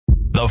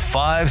The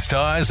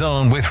 5-Star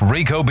Zone with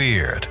Rico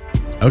Beard.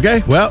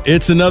 Okay, well,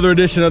 it's another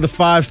edition of the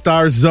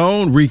 5-Star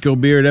Zone. Rico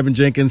Beard, Evan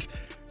Jenkins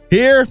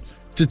here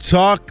to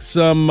talk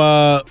some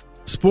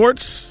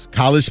sports,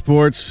 college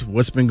sports,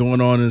 what's been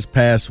going on this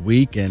past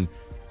week, and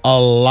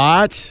a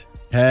lot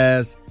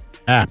has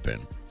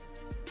happened.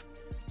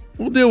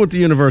 We'll deal with the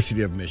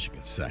University of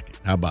Michigan second.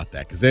 How about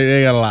that? Because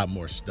they got a lot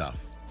more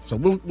stuff. So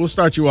we'll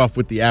start you off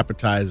with the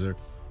appetizer.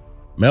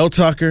 Mel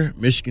Tucker,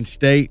 Michigan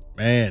State,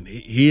 man,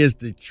 he is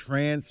the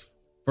transfer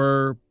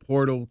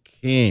portal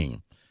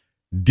king.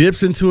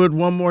 Dips into it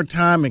one more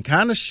time and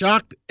kind of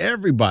shocked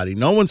everybody.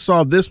 No one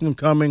saw this one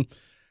coming.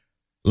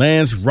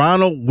 Lands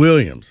Ronald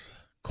Williams,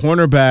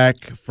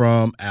 cornerback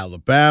from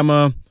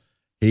Alabama.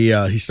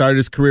 He started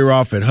his career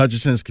off at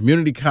Hutchinson's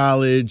Community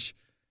College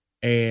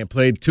and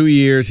played 2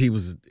 years. He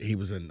was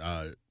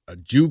a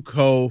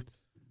JUCO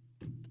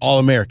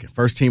All-American,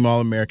 first-team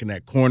All-American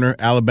at corner.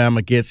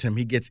 Alabama gets him.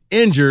 He gets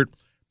injured,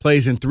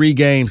 plays in 3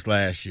 games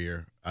last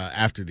year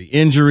after the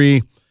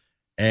injury,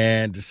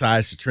 and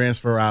decides to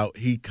transfer out.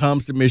 He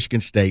comes to Michigan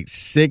State,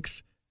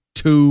 6'2",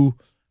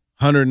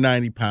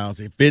 190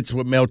 pounds. It fits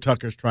what Mel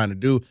Tucker's trying to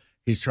do.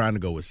 He's trying to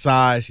go with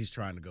size. He's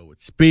trying to go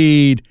with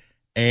speed.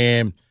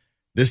 And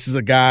this is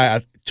a guy,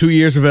 2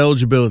 years of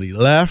eligibility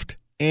left,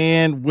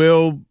 and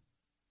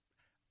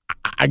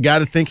I got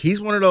to think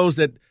he's one of those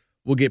that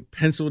will get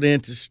penciled in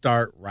to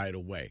start right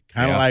away.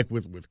 Kind of like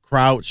with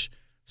Crouch.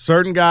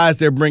 Certain guys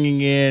they're bringing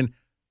in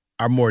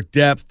are more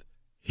depth.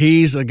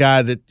 He's a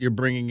guy that you're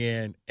bringing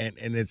in, and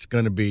it's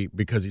going to be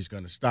because he's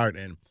going to start.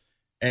 And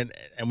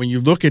when you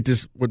look at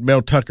this, what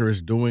Mel Tucker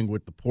is doing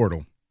with the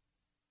portal,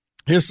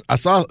 I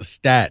saw a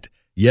stat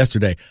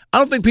yesterday. I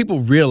don't think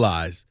people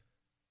realize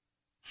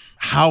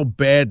how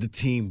bad the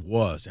team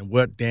was and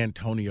what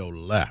D'Antonio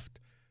left.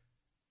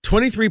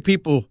 23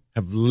 people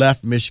have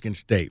left Michigan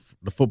State,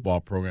 the football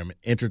program, and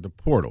entered the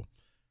portal.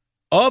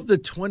 Of the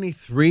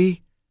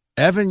 23,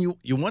 Evan,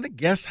 you want to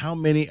guess how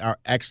many are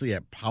actually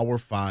at Power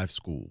 5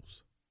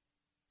 schools?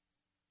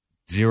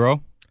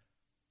 0?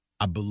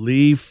 I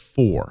believe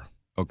 4.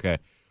 Okay.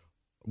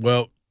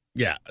 Well,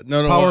 yeah.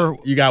 No.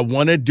 You got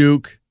 1 at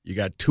Duke. You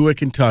got 2 at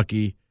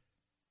Kentucky.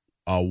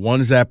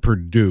 1's at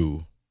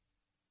Purdue.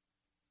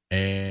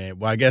 And,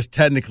 well, I guess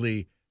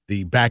technically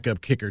the backup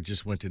kicker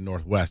just went to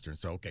Northwestern.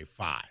 So, okay,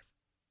 5.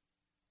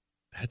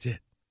 That's it.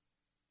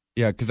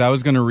 Yeah, because I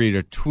was going to read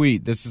a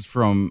tweet. This is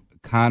from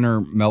Connor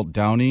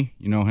Meltdowney.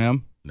 You know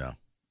him? No.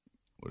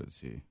 What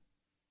is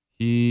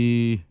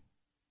he?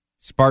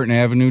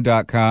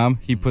 SpartanAvenue.com.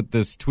 He put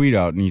this tweet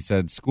out, and he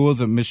said, schools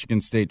that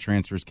Michigan State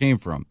transfers came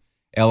from: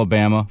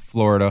 Alabama,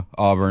 Florida,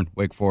 Auburn,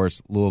 Wake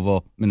Forest,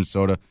 Louisville,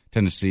 Minnesota,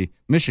 Tennessee,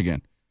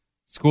 Michigan.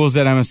 Schools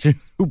that MSU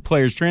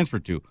players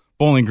transferred to: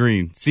 Bowling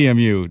Green,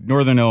 CMU,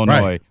 Northern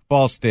Illinois,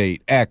 Ball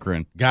State,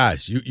 Akron.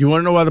 Guys, you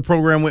want to know why the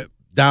program went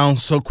down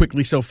so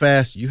quickly, so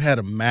fast? You had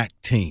a MAC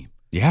team.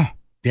 Yeah.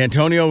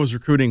 D'Antonio was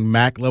recruiting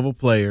MAC-level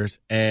players,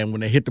 and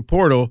when they hit the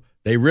portal,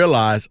 they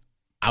realized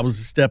I was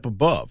a step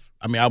above.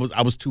 I mean, I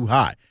was too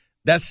high.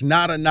 That's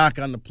not a knock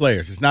on the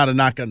players. It's not a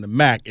knock on the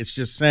MAC. It's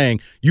just saying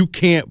you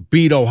can't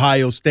beat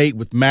Ohio State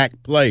with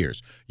MAC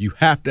players. You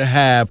have to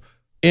have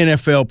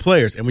NFL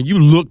players. And when you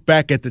look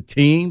back at the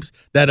teams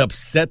that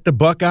upset the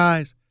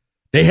Buckeyes,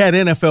 they had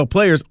NFL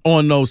players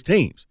on those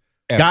teams.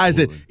 Absolutely. Guys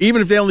that,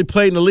 even if they only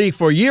played in the league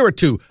for a year or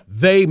two,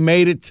 they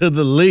made it to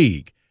the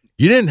league.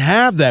 You didn't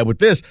have that with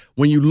this.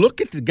 When you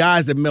look at the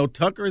guys that Mel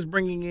Tucker is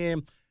bringing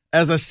in,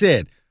 as I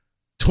said,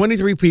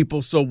 23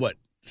 people, so what?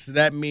 So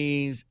that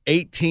means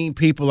 18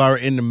 people are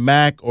in the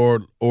MAC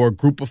or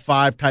group of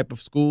 5 type of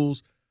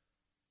schools.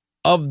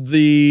 Of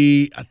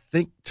the, I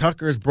think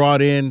Tucker has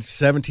brought in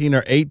 17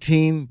 or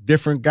 18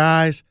 different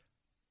guys.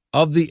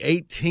 Of the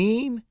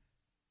 18,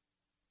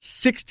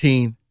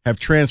 16 have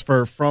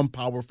transferred from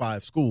Power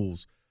 5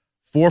 schools,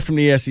 4 from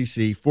the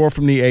SEC, 4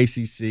 from the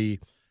ACC.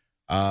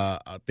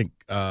 I think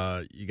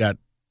you got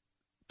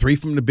 3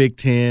 from the Big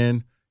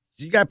Ten.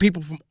 You got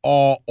people from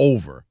all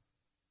over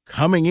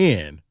coming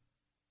in.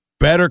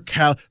 Better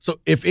so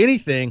if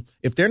anything,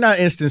 if they're not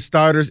instant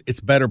starters,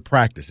 it's better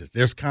practices.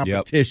 There's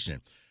competition.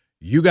 Yep.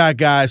 You got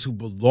guys who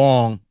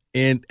belong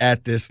in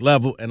at this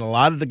level, and a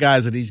lot of the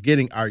guys that he's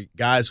getting are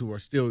guys who are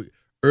still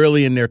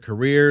early in their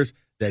careers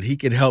that he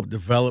could help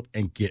develop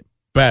and get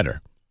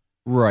better.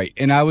 Right.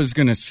 And I was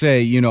going to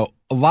say,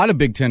 a lot of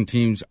Big Ten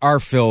teams are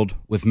filled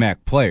with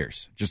MAC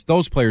players. Just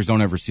those players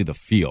don't ever see the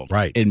field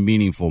in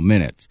meaningful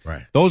minutes.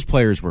 Right. Those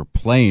players were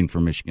playing for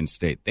Michigan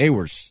State. They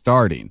were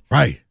starting.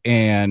 Right.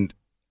 And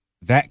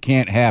that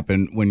can't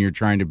happen when you're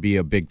trying to be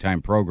a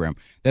big-time program.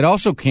 That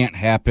also can't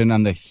happen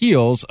on the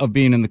heels of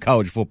being in the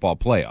college football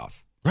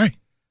playoff. Right.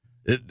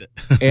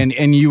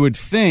 and you would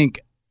think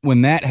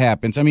when that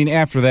happens, I mean,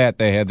 after that,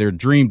 they had their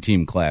dream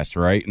team class,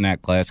 right? And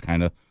that class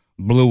kind of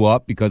blew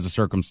up because of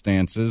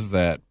circumstances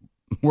that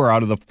were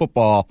out of the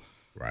football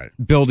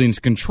building's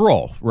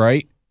control,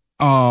 right?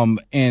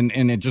 And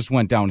it just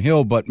went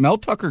downhill. But Mel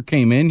Tucker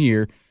came in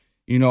here.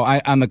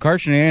 On the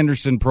Carson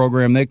Anderson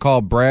program, they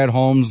call Brad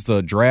Holmes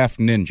the draft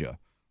ninja.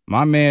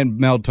 My man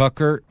Mel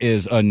Tucker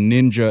is a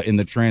ninja in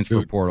the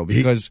transfer portal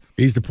because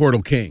he's the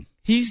portal king.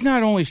 He's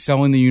not only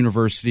selling the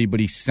university,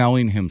 but he's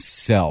selling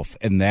himself,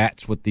 and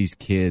that's what these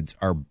kids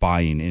are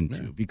buying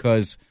into.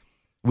 Because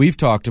we've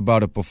talked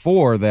about it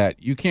before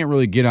that you can't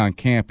really get on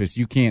campus.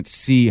 You can't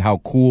see how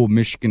cool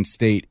Michigan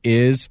State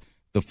is,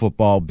 the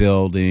football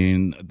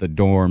building, the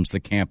dorms,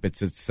 the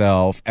campus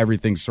itself,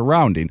 everything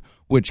surrounding,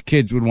 which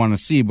kids would want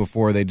to see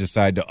before they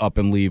decide to up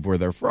and leave where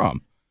they're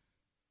from.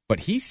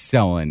 But he's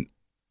selling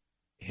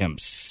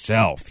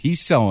himself. He's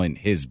selling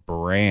his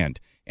brand.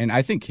 And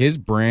I think his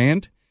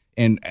brand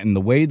and the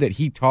way that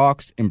he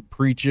talks and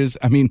preaches,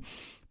 I mean,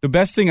 the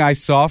best thing I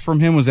saw from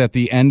him was at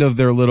the end of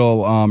their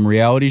little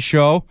reality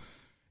show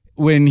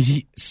when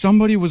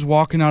somebody was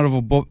walking out of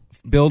a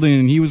building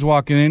and he was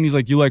walking in. He's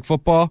like, "You like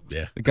football?"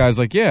 Yeah. The guy's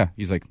like, "Yeah."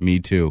 He's like, "Me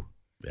too."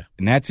 Yeah.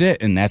 And that's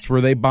it. And that's where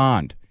they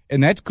bond.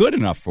 And that's good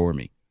enough for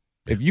me.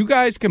 Yeah. If you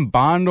guys can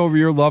bond over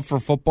your love for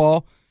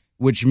football,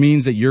 which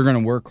means that you're going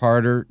to work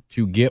harder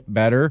to get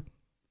better,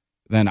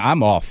 then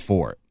I'm all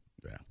for it.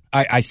 Yeah.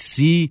 I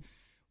see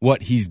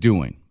what he's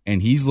doing,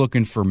 and he's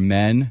looking for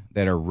men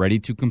that are ready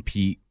to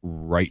compete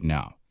right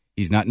now.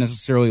 He's not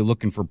necessarily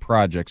looking for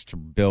projects to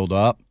build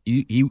up.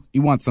 He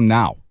wants them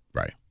now.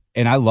 Right.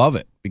 And I love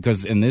it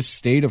because in this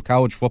state of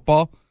college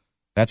football,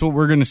 that's what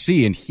we're going to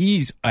see, and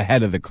he's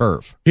ahead of the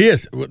curve. He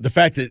is. The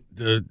fact that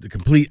the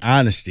complete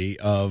honesty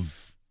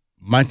of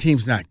my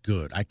team's not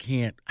good. I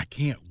can't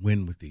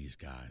win with these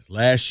guys.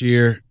 Last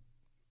year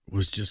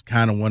was just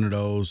kind of one of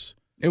those.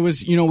 It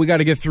was, we got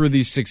to get through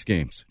these 6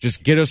 games.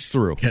 Just get us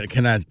through.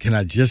 Can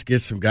I just get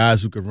some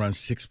guys who could run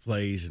 6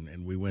 plays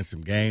and we win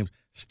some games?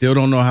 Still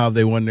don't know how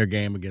they won their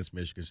game against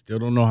Michigan. Still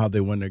don't know how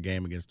they won their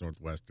game against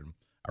Northwestern.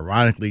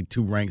 Ironically,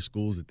 2 ranked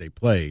schools that they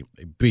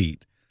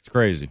beat. It's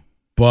crazy.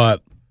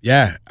 But,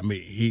 yeah, I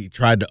mean, he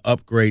tried to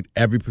upgrade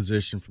every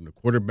position from the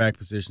quarterback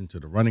position to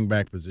the running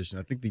back position.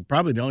 I think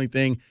probably the only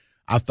thing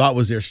I thought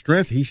was their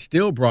strength, he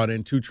still brought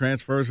in 2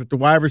 transfers at the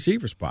wide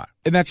receiver spot.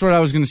 And that's what I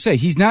was going to say.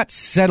 He's not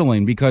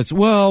settling because,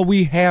 well,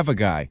 we have a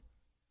guy.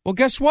 Well,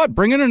 guess what?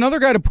 Bring in another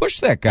guy to push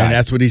that guy. And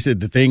that's what he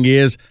said. The thing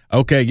is,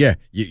 okay, yeah,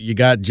 you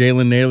got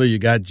Jalen Naylor, you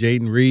got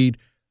Jaden Reed,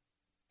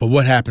 but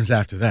what happens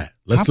after that?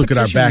 Let's look at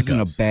our backups. Competition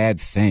isn't a bad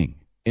thing,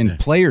 and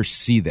players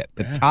see that.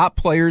 The top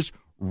players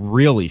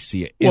really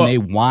see it, and they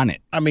want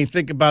it. I mean,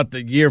 think about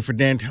the year for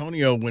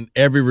D'Antonio when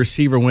every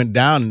receiver went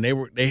down, and they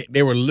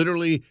were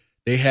literally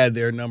they had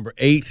their number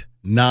 8,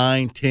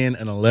 9, 10,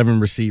 and 11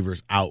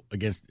 receivers out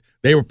against.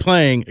 They were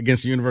playing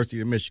against the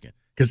University of Michigan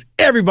because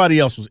everybody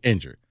else was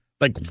injured.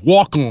 Like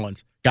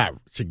walk-ons got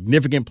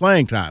significant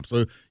playing time.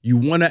 So you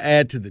want to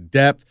add to the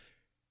depth.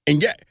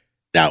 And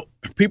now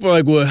people are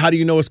like, well, how do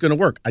you know it's going to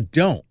work? I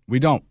don't. We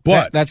don't.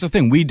 But that's the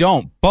thing. We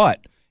don't.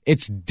 But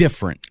it's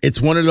different. It's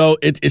one of those.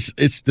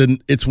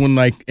 It's when,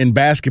 like in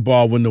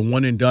basketball when the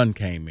one and done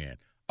came in.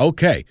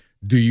 Okay,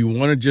 do you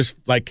want to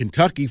just like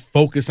Kentucky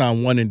focus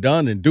on one and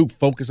done and Duke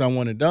focus on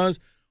one and dones,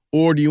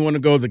 or do you want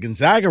to go the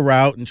Gonzaga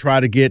route and try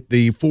to get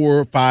the 4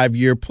 or 5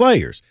 year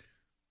players?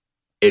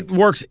 It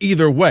works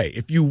either way.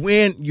 If you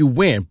win, you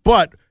win.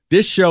 But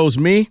this shows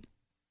me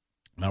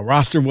my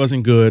roster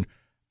wasn't good.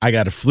 I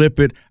got to flip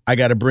it. I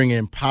got to bring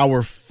in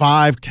Power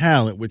 5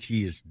 talent, which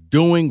he is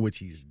doing, which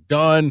he's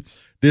done.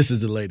 This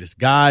is the latest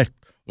guy.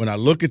 When I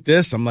look at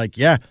this, I'm like,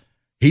 yeah,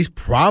 he's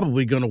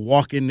probably going to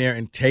walk in there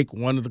and take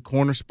one of the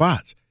corner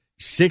spots.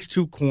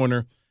 6'2"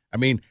 corner. I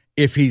mean,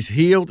 if he's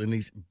healed and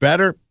he's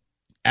better,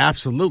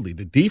 absolutely.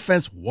 The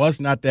defense was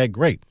not that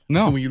great.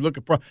 No. When you look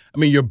at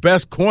your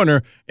best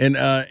corner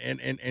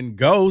and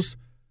Goes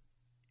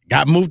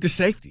got moved to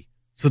safety.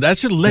 So that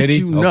should let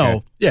you know.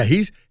 Okay. Yeah,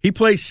 he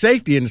plays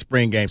safety in the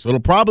spring game. So it'll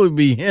probably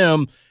be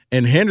him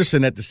and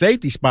Henderson at the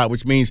safety spot,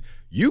 which means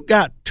you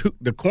got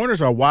the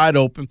corners are wide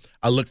open.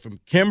 I look from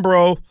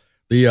Kimbrough,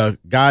 the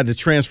guy that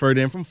transferred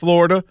in from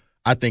Florida.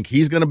 I think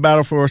he's going to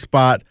battle for a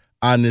spot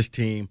on this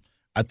team.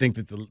 I think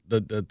that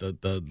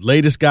the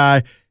latest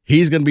guy,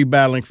 he's going to be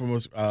battling from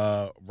us.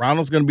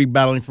 Ronald's going to be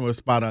battling for a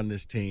spot on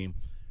this team.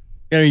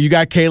 And you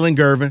got Kalen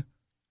Gervin.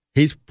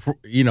 He's,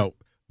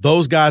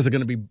 those guys are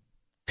going to be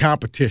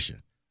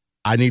competition.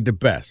 I need the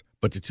best.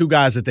 But the 2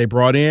 guys that they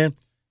brought in,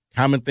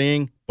 common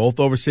thing, both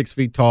over 6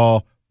 feet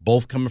tall,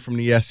 both coming from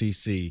the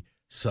SEC.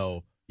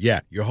 So,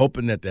 yeah, you're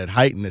hoping that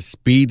height and the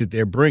speed that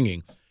they're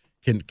bringing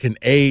can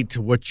aid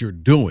to what you're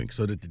doing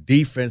so that the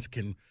defense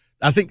can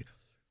 – I think –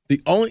 he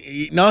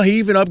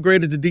even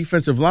upgraded the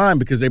defensive line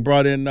because they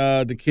brought in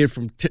the kid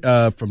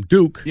from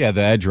Duke. Yeah,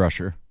 the edge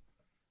rusher.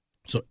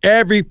 So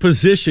every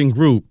position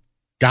group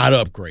got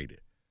upgraded.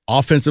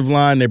 Offensive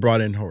line, they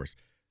brought in Horst.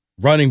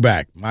 Running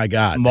back, my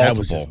God, multiple. That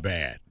was just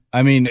bad.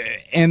 I mean,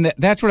 and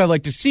that's what I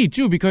like to see,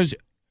 too, because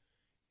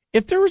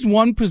if there was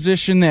one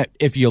position that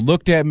if you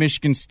looked at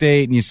Michigan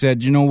State and you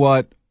said, you know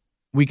what,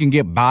 we can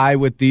get by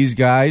with these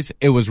guys,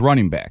 it was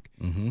running back.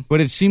 Mm-hmm. But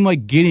it seemed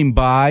like getting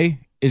by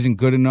isn't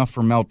good enough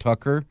for Mel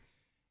Tucker.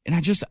 And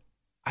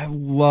I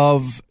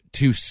love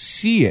to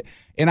see it.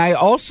 And I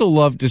also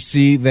love to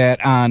see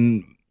that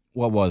on,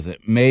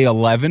 May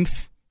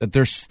 11th, that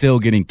they're still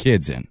getting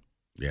kids in.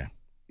 Yeah.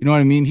 You know what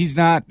I mean? He's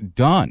not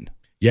done.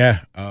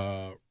 Yeah.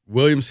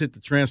 Williams hit the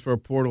transfer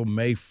portal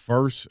May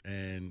 1st,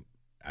 and,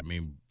 I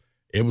mean,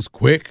 it was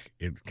quick.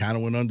 It kind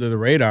of went under the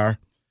radar.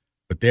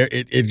 But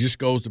it just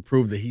goes to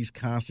prove that he's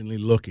constantly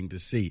looking to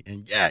see.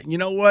 And, yeah, you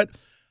know what?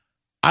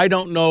 I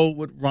don't know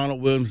what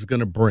Ronald Williams is going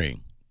to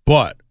bring.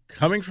 But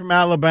coming from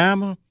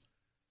Alabama,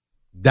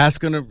 that's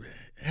going to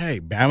 –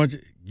 hey, Bama,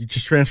 you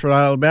just transferred to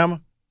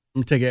Alabama? Let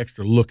me take an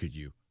extra look at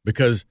you.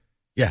 Because,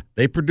 yeah,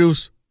 they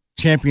produce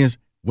champions,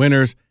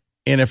 winners,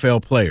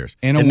 NFL players.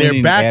 And their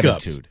backups.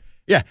 Attitude.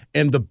 Yeah,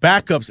 and the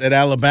backups at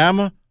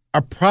Alabama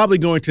are probably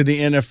going to the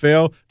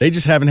NFL. They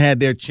just haven't had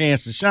their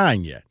chance to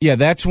shine yet. Yeah,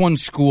 that's one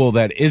school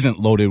that isn't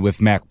loaded with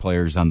MAC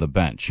players on the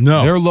bench.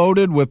 No. They're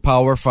loaded with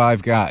Power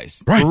 5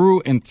 guys right.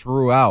 through and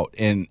throughout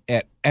and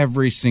at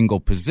every single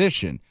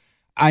position.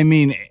 I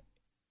mean,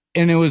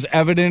 and it was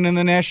evident in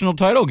the national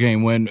title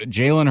game when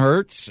Jalen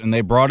Hurts and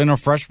they brought in a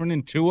freshman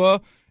in Tua,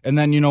 and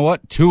then you know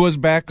what? Tua's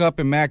back up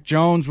in Mac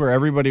Jones where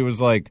everybody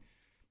was like,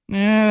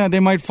 they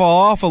might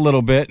fall off a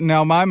little bit.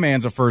 Now my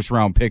man's a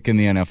first-round pick in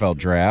the NFL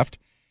draft.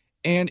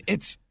 And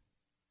it's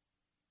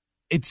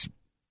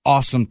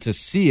awesome to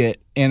see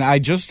it, and I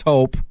just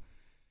hope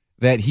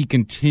that he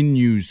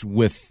continues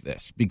with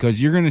this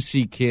because you're going to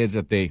see kids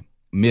that they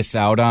miss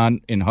out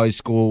on in high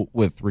school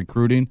with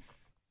recruiting.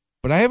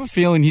 But I have a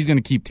feeling he's going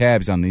to keep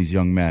tabs on these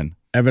young men.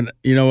 Evan,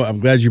 you know, I'm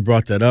glad you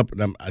brought that up,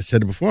 and I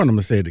said it before, and I'm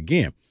going to say it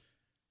again.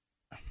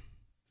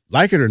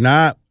 Like it or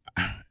not,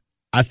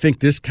 I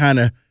think this kind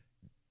of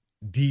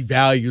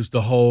devalues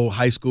the whole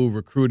high school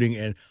recruiting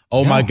and,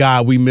 my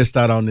God, we missed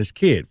out on this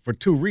kid for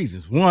two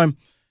reasons. One,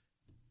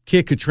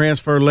 kid could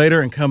transfer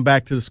later and come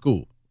back to the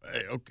school.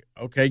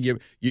 Okay,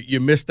 you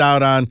missed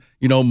out on,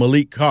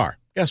 Malik Carr.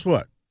 Guess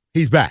what?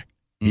 He's back.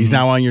 Mm-hmm. He's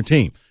now on your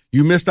team.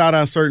 You missed out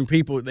on certain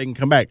people. They can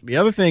come back. The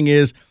other thing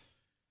is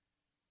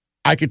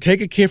I could take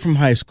a kid from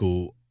high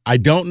school. I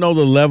don't know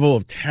the level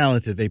of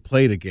talent that they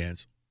played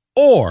against,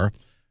 or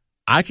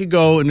I could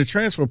go in the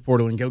transfer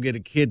portal and go get a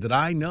kid that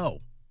I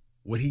know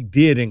what he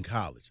did in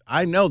college.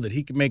 I know that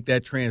he can make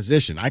that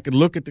transition. I could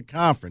look at the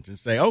conference and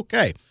say,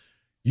 okay,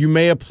 you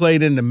may have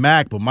played in the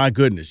MAC, but my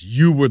goodness,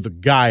 you were the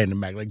guy in the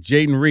MAC. Like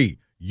Jaden Reed,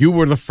 you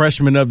were the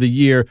freshman of the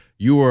year.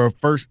 You were a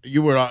first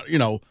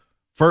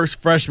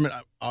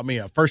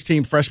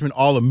team freshman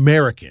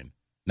All-American,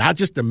 not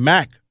just the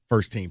MAC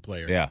first team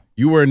player. Yeah.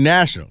 You were a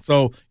national.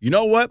 So you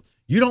know what?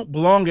 You don't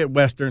belong at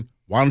Western.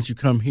 Why don't you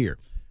come here?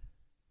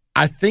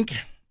 I think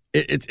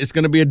it's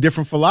going to be a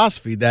different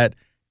philosophy that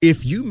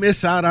if you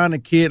miss out on a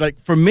kid, like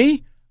for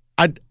me,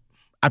 I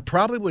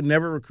probably would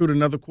never recruit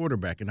another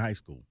quarterback in high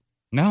school.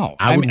 No,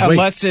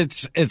 unless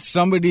it's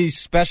somebody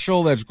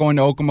special that's going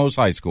to Okemos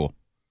High School.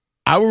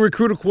 I would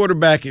recruit a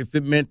quarterback if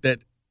it meant that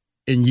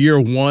in year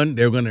one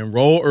they're going to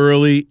enroll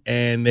early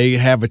and they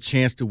have a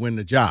chance to win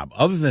the job.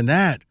 Other than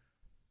that,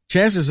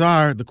 chances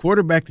are the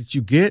quarterback that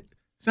you get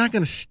is not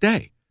going to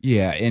stay.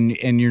 Yeah,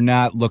 and you're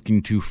not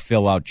looking to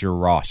fill out your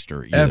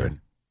roster either.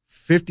 Evan,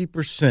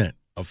 50%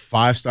 of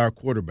five-star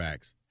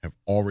quarterbacks have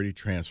already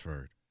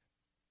transferred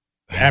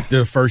after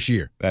the first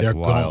year. They're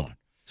wild. Gone.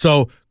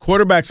 So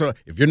quarterbacks are,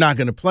 if you're not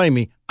going to play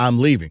me, I'm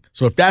leaving.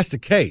 So if that's the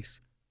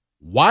case,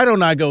 why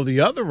don't I go the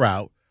other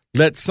route,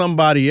 let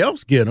somebody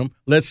else get them,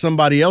 let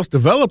somebody else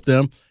develop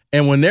them,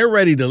 and when they're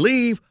ready to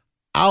leave,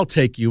 I'll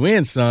take you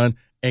in, son,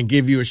 and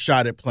give you a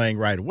shot at playing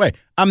right away.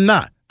 I'm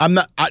not.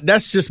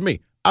 That's just me.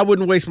 I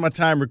wouldn't waste my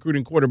time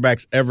recruiting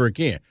quarterbacks ever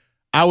again.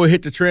 I would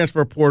hit the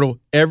transfer portal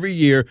every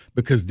year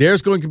because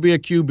there's going to be a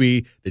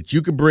QB that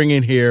you could bring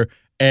in here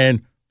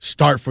and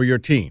start for your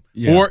team.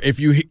 Yeah. Or if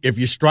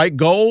you strike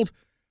gold,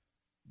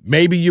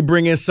 maybe you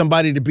bring in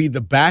somebody to be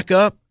the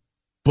backup,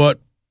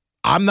 but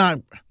I'm not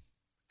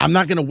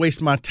going to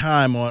waste my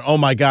time on, oh,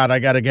 my God, I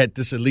got to get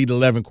this Elite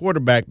 11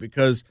 quarterback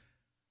because,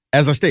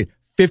 as I stated,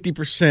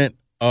 50%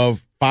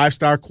 of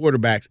five-star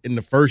quarterbacks in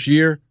the first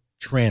year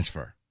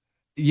transfer.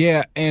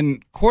 Yeah,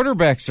 and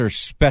quarterbacks are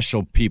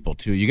special people,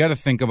 too. You got to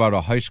think about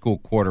a high school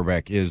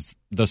quarterback is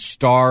the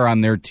star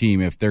on their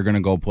team if they're going to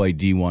go play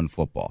D1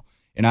 football.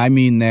 And I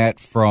mean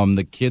that from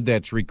the kid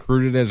that's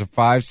recruited as a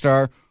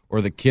five-star or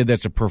the kid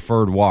that's a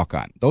preferred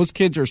walk-on. Those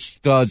kids are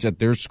studs at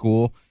their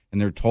school, and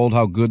they're told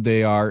how good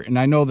they are. And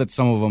I know that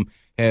some of them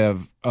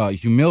have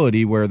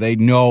humility where they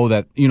know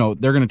that,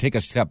 they're going to take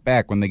a step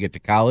back when they get to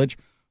college.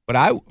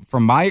 But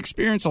from my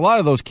experience, a lot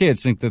of those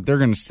kids think that they're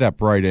going to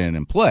step right in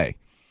and play.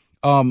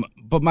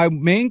 But my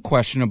main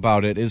question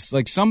about it is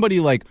like somebody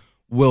like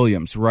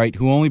Williams, right,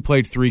 who only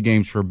played 3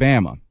 games for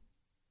Bama.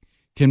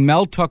 Can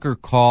Mel Tucker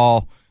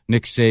call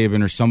Nick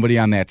Saban or somebody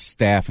on that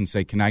staff and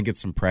say, can I get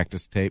some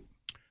practice tape?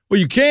 Well,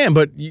 you can,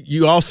 but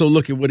you also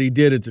look at what he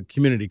did at the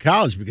community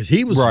college because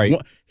he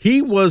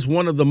was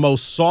one of the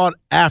most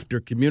sought-after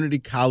community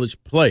college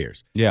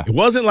players. Yeah. It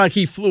wasn't like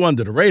he flew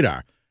under the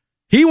radar.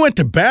 He went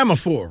to Bama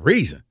for a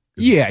reason.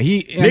 Yeah.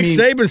 Nick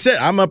Saban said,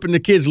 I'm up in the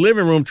kid's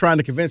living room trying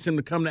to convince him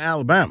to come to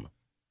Alabama.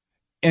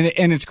 And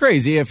it's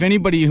crazy. If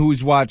anybody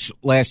who's watched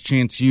Last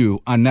Chance U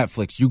on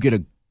Netflix, you get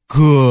a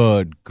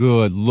good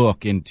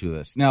look into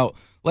this. Now,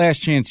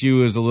 Last Chance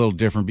U is a little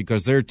different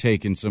because they're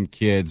taking some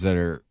kids that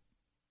are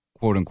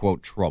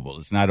quote-unquote trouble.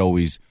 It's not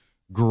always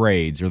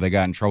grades or they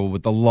got in trouble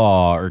with the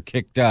law or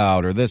kicked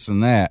out or this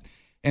and that.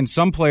 And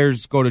some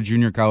players go to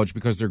junior college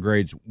because their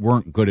grades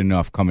weren't good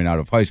enough coming out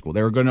of high school.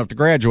 They were good enough to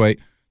graduate.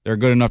 They were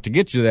good enough to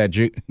get you that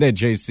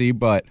JC.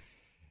 But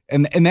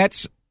and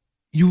that's,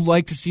 you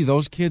like to see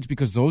those kids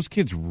because those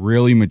kids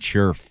really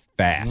mature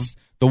fast.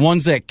 Mm-hmm. The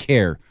ones that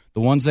care,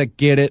 the ones that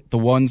get it, the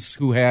ones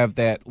who have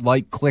that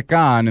light click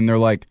on and they're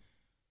like,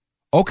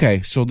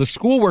 okay, so the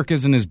schoolwork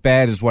isn't as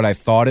bad as what I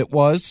thought it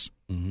was.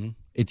 Mm-hmm.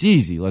 It's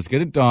easy. Let's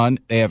get it done.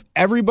 They have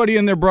everybody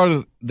and their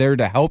brother there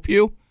to help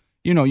you.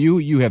 You know,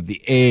 you have the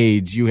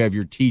aides, you have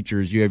your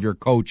teachers, you have your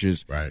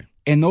coaches. Right.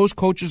 And those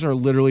coaches are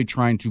literally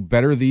trying to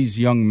better these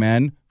young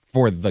men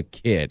for the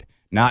kid,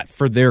 not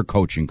for their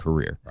coaching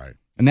career. Right.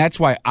 And that's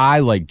why I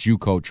like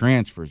JUCO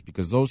transfers,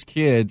 because those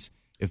kids,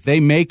 if they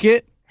make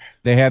it,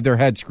 they have their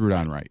head screwed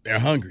on right. They're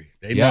hungry.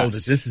 They know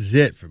that this is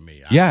it for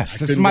me. Yes,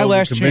 this is my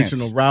last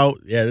conventional chance.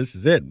 Route. Yeah, this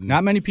is it.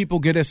 Not many people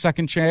get a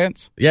second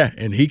chance. Yeah,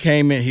 and he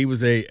came in. He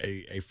was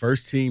a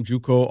first-team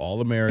JUCO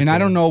All-American. And I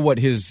don't know what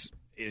his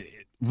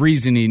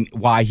reasoning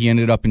why he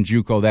ended up in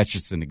JUCO. That's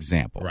just an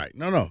example. Right.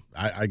 No.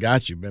 I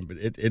got you, man. But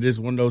it is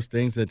one of those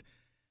things that,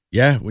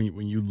 yeah,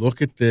 when you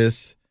look at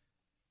this,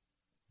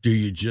 do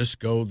you just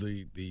go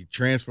the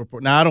transfer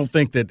portal? Now, I don't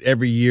think that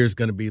every year is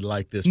going to be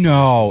like this.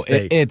 No,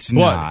 it's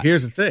not. But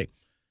here's the thing.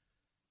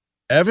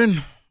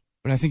 Evan.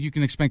 But I think you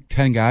can expect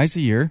 10 guys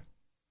a year.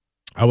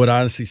 I would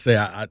honestly say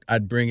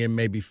I'd bring in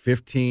maybe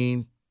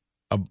 15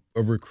 of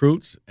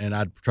recruits, and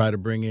I'd try to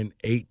bring in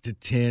 8 to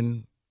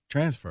 10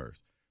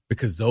 transfers,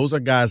 because those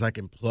are guys I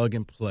can plug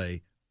and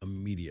play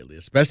immediately,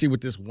 especially with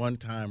this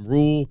one-time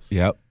rule.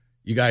 Yep.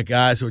 You got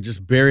guys who are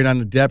just buried on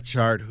the depth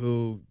chart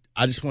who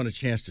I just want a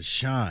chance to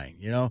shine,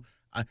 you know.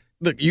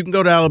 Look, you can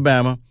go to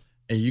Alabama,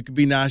 and you could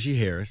be Najee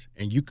Harris,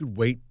 and you could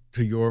wait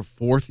to your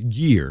 4th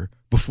year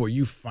before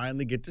you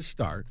finally get to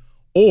start,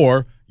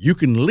 or you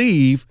can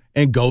leave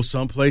and go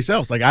someplace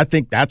else. Like, I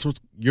think that's what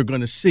you're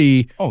going to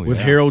see with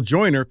Harold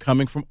Joyner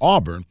coming from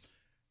Auburn.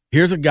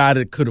 Here's a guy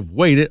that could have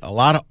waited. A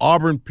lot of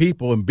Auburn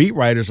people and beat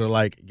writers are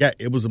like, yeah,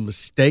 it was a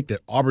mistake that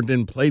Auburn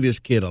didn't play this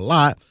kid a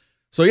lot.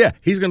 So, yeah,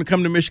 he's going to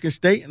come to Michigan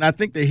State, and I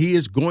think that he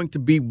is going to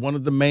be one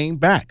of the main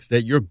backs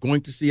that you're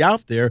going to see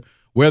out there,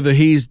 whether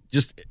he's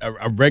just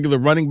a regular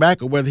running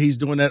back or whether he's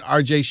doing that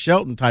R.J.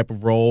 Shelton type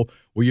of role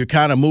where you're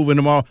kind of moving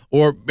him all,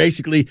 or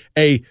basically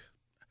a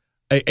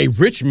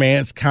rich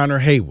man's Connor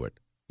Haywood.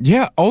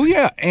 Yeah. Oh,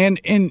 yeah.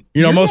 And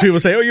you know, most people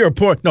say, oh, you're a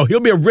poor. No,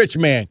 he'll be a rich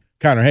man,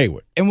 Connor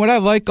Haywood. And what I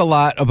like a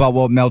lot about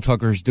what Mel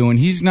Tucker's doing,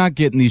 he's not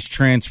getting these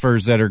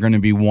transfers that are going to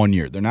be 1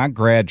 year. They're not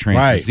grad transfers.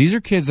 Right. These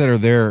are kids that are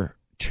there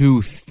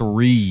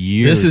 2-3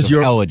 years of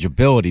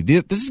eligibility.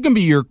 This is going to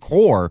be your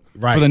core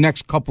for the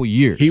next couple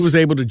years. He was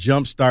able to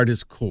jumpstart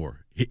his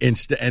core.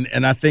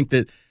 And I think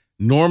that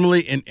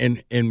normally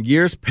in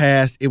years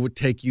past, it would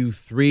take you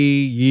 3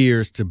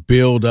 years to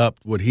build up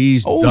what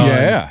he's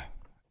done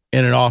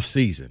in an off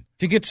season.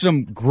 To get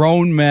some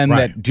grown men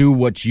that do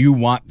what you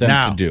want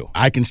them to do.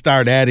 I can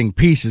start adding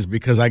pieces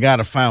because I got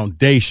a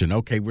foundation.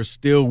 Okay, we're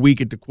still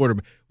weak at the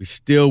quarterback. We're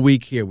still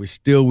weak here. We're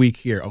still weak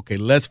here. Okay,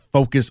 let's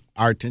focus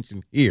our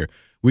attention here.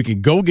 We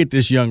can go get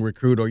this young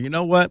recruit, or you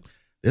know what?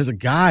 There's a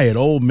guy at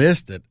Ole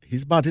Miss that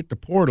he's about to hit the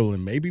portal,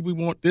 and maybe we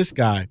want this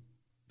guy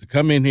to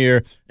come in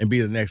here and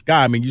be the next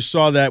guy. I mean, you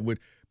saw that with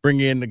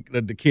bringing in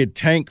the kid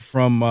Tank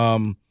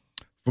from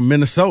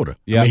Minnesota.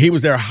 Yeah. I mean, he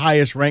was their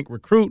highest ranked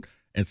recruit,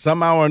 and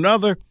somehow or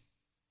another,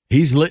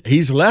 he's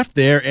left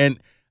there. And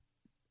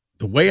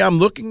the way I'm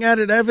looking at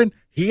it, Evan,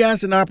 he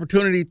has an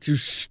opportunity to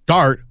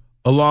start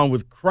along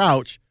with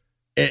Crouch,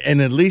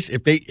 and at least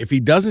if he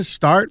doesn't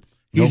start,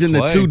 he's in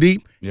the 2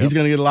 deep. Yep. He's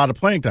going to get a lot of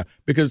playing time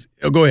because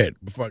go ahead.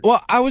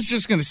 Well, I was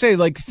just going to say,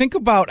 like, think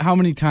about how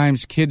many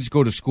times kids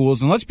go to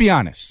schools, and let's be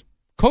honest,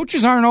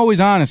 coaches aren't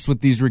always honest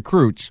with these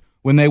recruits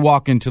when they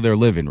walk into their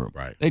living room.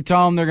 Right. They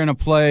tell them they're going to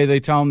play. They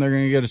tell them they're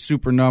going to get a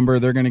super number.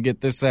 They're going to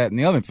get this, that, and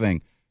the other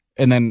thing.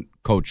 And then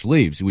coach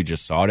leaves. We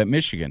just saw it at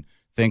Michigan.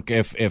 Think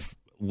if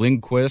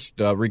Lindquist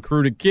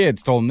recruited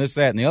kids, told them this,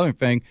 that, and the other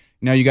thing,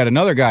 now you got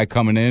another guy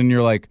coming in, and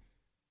you're like,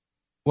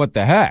 what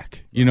the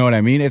heck? You know what I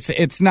mean?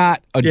 It's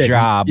not a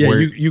job where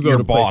you go your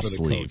to boss play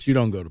for the leaves. Coach. You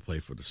don't go to play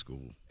for the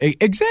school.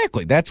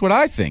 Exactly. That's what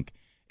I think.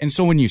 And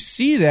so when you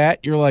see that,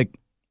 you're like,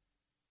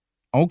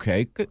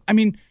 okay. I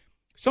mean,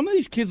 some of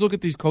these kids look at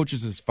these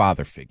coaches as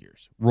father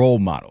figures, role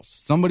models,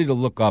 somebody to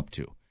look up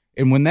to.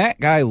 And when that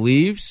guy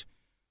leaves,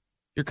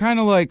 you're kind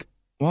of like,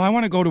 well, I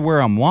want to go to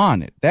where I'm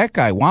wanted. That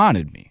guy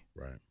wanted me.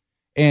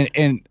 Right.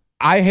 And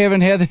I haven't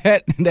had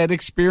that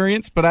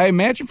experience, but I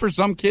imagine for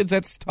some kids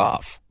that's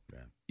tough.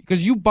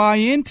 Because you buy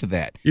into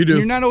that. You do.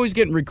 You're not always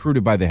getting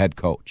recruited by the head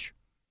coach.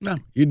 No,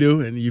 you do,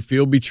 and you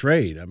feel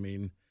betrayed. I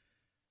mean,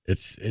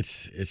 it's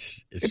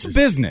a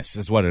business,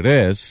 is what it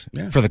is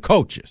for the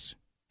coaches.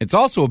 It's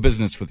also a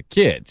business for the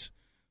kids,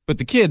 but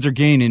the kids are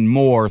gaining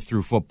more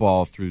through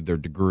football, through their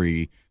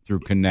degree, through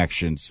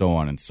connections, so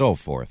on and so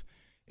forth.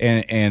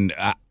 And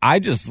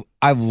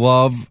I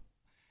love.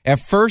 At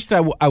first,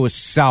 I was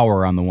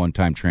sour on the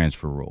one-time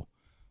transfer rule.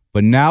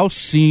 But now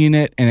seeing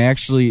it and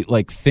actually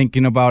like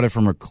thinking about it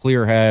from a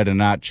clear head and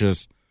not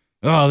just,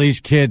 oh, these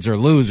kids are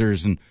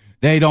losers and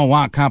they don't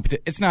want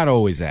competition. It's not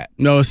always that.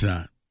 No, it's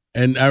not.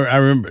 And I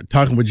remember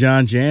talking with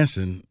John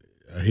Jansen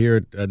here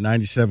at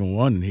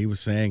 97.1, and he was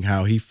saying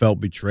how he felt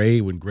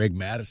betrayed when Greg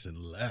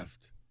Madison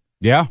left.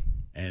 Yeah.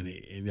 And,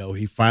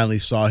 he finally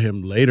saw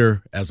him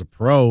later as a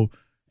pro,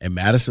 and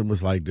Madison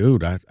was like,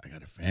 dude, I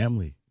got a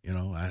family.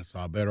 I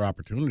saw a better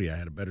opportunity. I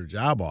had a better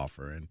job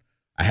offer, and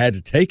I had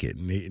to take it.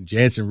 And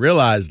Jansen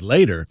realized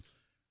later,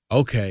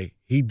 okay,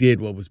 he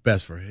did what was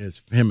best for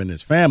him and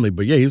his family.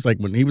 But, yeah, he was like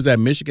when he was at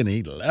Michigan and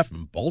he left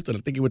and bolted, I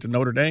think he went to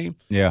Notre Dame.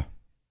 Yeah.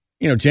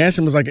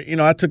 Jansen was like,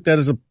 I took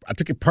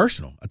it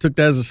personal. I took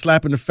that as a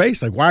slap in the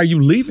face. Like, why are you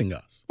leaving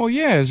us? Well,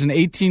 yeah, as an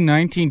 18,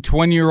 19,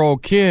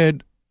 20-year-old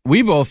kid,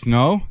 we both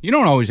know you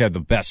don't always have the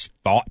best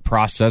thought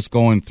process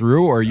going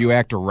through, or you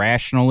act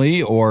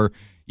irrationally, or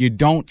you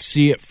don't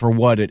see it for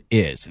what it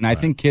is. And I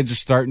think kids are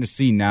starting to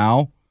see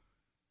now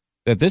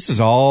that this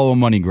is all a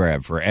money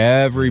grab for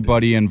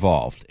everybody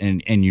involved.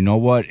 And you know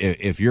what?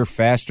 If you're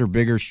faster,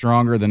 bigger,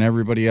 stronger than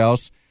everybody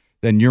else,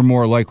 then you're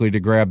more likely to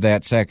grab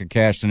that sack of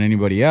cash than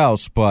anybody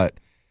else. But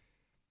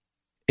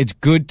it's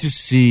good to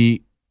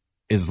see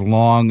as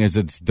long as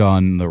it's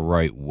done the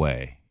right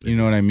way. You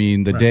know what I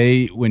mean? The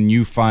day when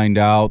you find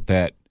out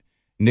that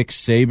Nick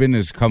Saban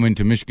is coming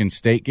to Michigan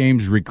State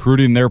games,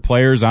 recruiting their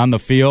players on the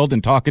field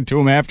and talking to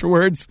them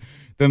afterwards,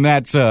 then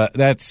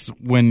that's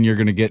when you're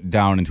going to get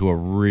down into a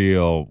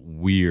real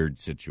weird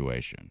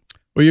situation.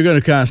 Well, you're going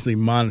to constantly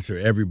monitor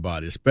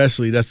everybody,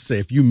 especially, that's to say,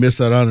 if you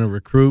miss out on a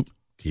recruit,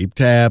 keep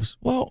tabs.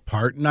 Well,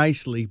 part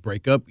nicely,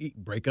 break up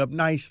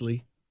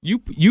nicely.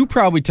 You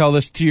probably tell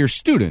this to your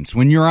students.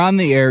 When you're on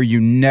the air,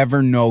 you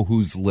never know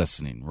who's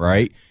listening,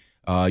 right?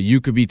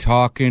 You could be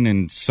talking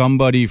and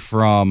somebody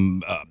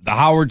from the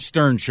Howard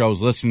Stern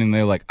show's listening.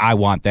 They're like, I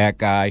want that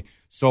guy,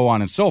 so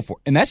on and so forth.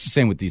 And that's the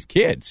same with these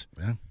kids.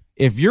 Yeah.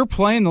 If you're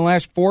playing the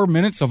last 4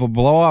 minutes of a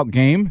blowout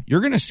game,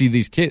 you're going to see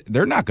these kids.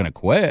 They're not going to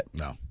quit.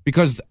 No.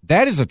 Because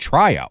that is a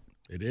tryout.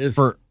 It is.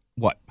 For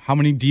what? How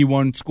many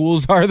D1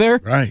 schools are there?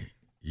 Right.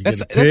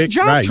 That's a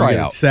job tryout. You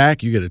get a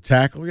sack, you get a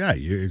tackle. Yeah,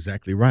 you're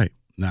exactly right.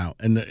 Now,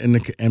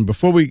 and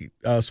before we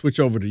switch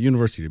over to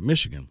University of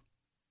Michigan,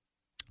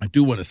 I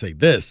do want to say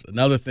this.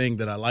 Another thing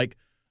that I like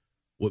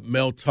what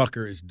Mel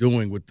Tucker is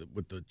doing with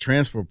the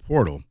transfer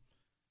portal.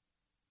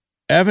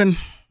 Evan,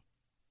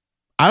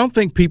 I don't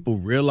think people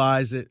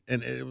realize it,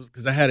 and it was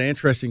because I had an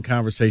interesting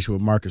conversation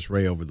with Marcus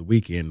Ray over the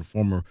weekend,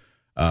 former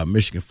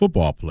Michigan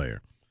football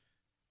player.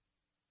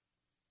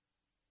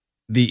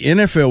 The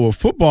NFL, or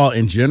football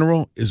in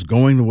general, is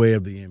going the way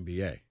of the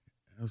NBA.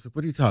 I was like,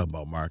 what are you talking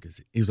about, Marcus?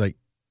 He was like,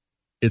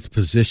 it's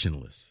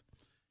positionless.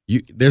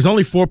 There's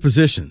only 4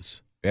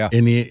 positions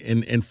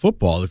in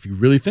football, if you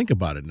really think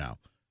about it now.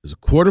 There's a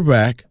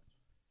quarterback.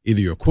 Either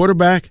you're a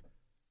quarterback,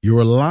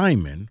 you're a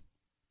lineman,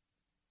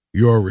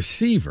 you're a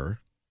receiver,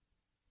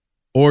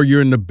 or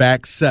you're in the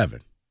back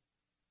 7.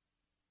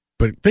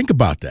 But think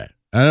about that.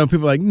 I know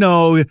people are like,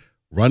 no,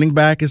 running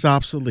back is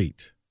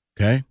obsolete.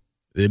 Okay?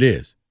 It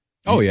is.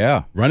 Oh,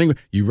 yeah.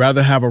 You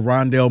rather have a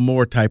Rondale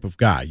Moore type of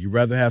guy. You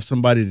rather have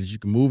somebody that you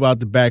can move out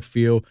the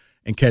backfield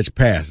and catch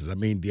passes. I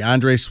mean,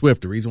 DeAndre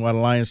Swift, the reason why the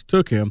Lions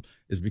took him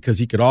is because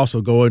he could also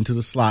go into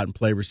the slot and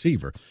play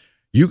receiver.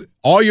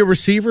 All your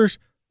receivers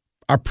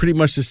are pretty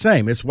much the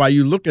same. It's why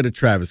you look at a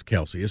Travis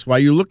Kelce. It's why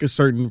you look at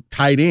certain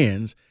tight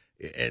ends.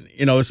 And,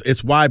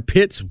 it's why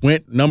Pitts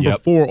went number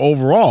 4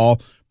 overall,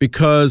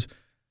 because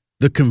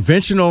the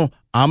conventional,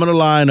 I'm going to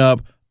line up,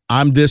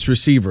 I'm this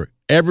receiver.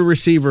 Every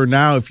receiver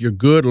now, if you're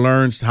good,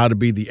 learns how to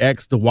be the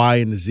X, the Y,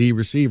 and the Z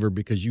receiver,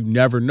 because you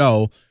never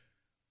know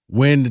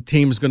when the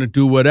team is going to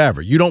do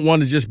whatever. You don't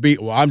want to just be,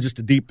 I'm just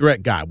a deep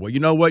threat guy. Well, you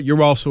know what?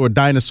 You're also a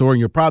dinosaur, and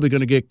you're probably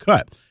going to get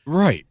cut.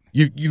 Right.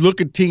 You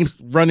look at teams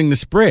running the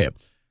spread.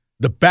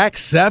 The back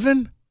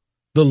 7,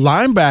 the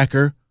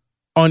linebacker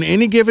on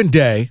any given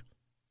day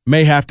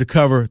may have to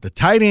cover the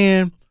tight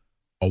end,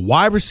 a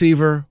wide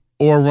receiver,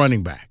 or a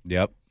running back.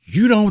 Yep.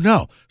 You don't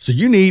know. So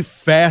you need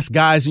fast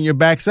guys in your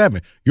back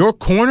 7. Your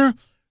corner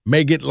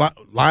may get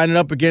lining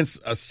up against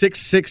a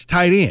 6'6"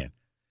 tight end.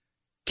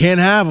 Can't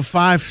have a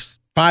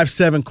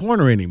 5'7"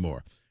 corner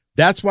anymore.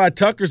 That's why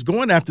Tucker's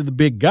going after the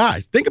big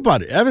guys. Think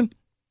about it, Evan.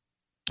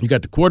 You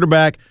got the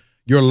quarterback.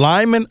 Your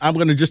lineman, I'm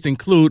going to just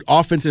include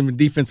offensive and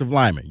defensive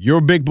linemen. You're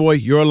a big boy.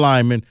 You're a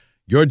lineman.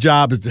 Your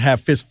job is to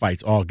have fist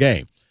fights all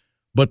game.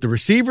 But the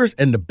receivers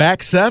and the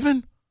back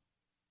 7,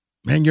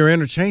 man, you're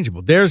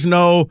interchangeable. There's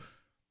no,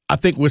 I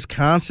think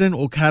Wisconsin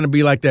will kind of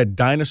be like that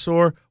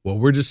dinosaur. Well,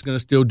 we're just going to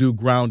still do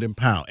ground and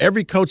pound.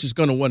 Every coach is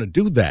going to want to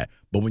do that.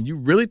 But when you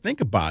really think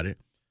about it,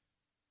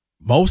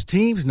 most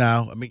teams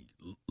now, I mean,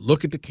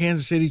 look at the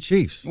Kansas City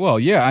Chiefs. Well,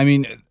 yeah, I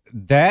mean,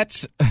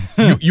 that's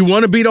you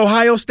want to beat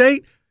Ohio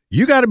State?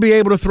 You got to be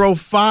able to throw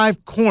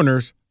 5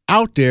 corners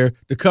out there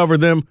to cover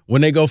them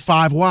when they go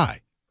 5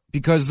 wide.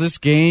 because this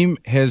game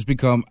has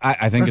become,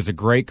 I think it's a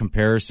great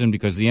comparison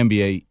because the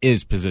NBA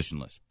is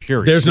positionless,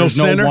 period. There's no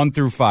center. 1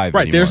 through 5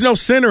 right, anymore. there's no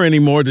center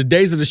anymore. The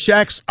days of the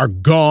Shaqs are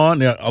gone.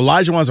 The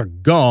Elijah ones are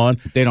gone.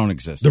 They don't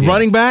exist. The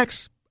running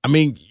backs, I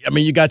mean,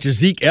 you got your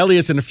Zeke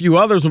Elliott's and a few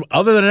others.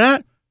 Other than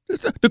that,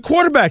 the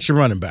quarterback's your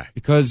running back.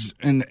 Because,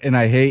 and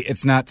I hate,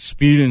 it's not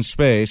speed in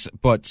space,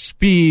 but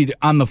speed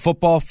on the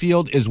football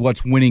field is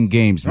what's winning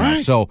games now.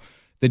 Right. So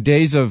the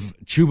days of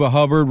Chuba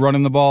Hubbard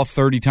running the ball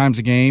 30 times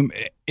a game,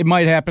 it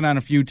might happen on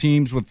a few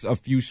teams with a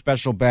few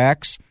special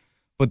backs,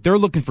 but they're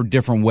looking for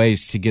different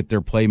ways to get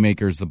their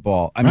playmakers the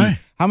ball. I mean,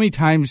 how many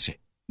times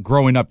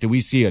growing up do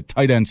we see a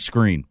tight end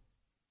screen?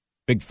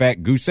 Big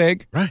fat goose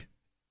egg? Right.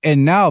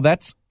 And now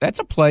that's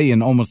a play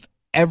in almost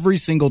every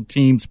single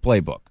team's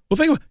playbook. Well,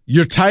 think about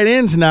your tight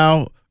ends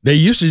now. They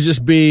used to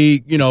just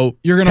be, you're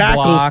going to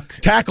block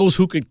tackles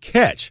who could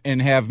catch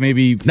and have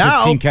maybe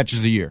 15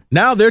 catches a year.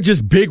 Now they're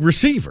just big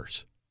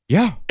receivers.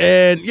 Yeah.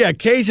 And,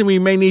 occasionally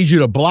we may need you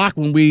to block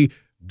when we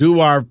do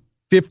our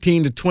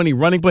 15 to 20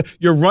 running play.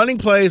 Your running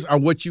plays are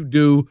what you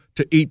do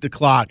to eat the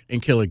clock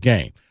and kill a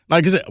game.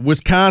 Like I said,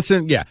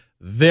 Wisconsin,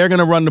 they're going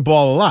to run the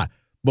ball a lot.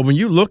 But when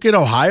you look at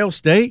Ohio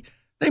State,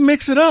 they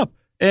mix it up.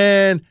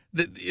 And,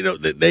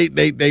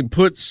 they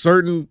put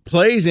certain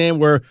plays in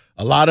where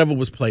a lot of it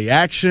was play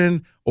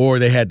action or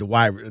they had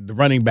the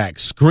running back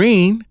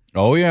screen.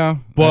 Oh, yeah.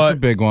 That's a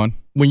big one.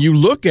 When you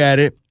look at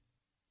it,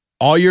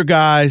 all your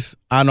guys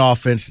on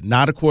offense,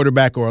 not a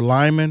quarterback or a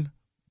lineman,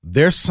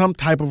 they're some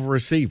type of a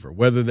receiver,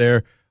 whether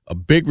they're a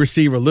big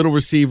receiver, little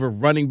receiver,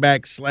 running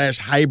back /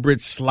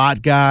 hybrid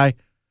slot guy.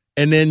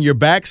 And then your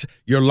backs,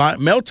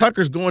 Mel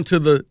Tucker's going to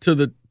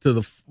the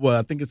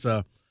I think it's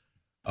a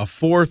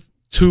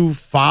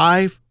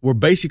 4-2-5, where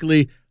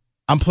basically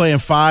I'm playing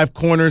 5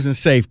 corners and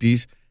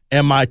safeties,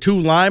 and my 2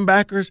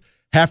 linebackers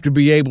have to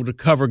be able to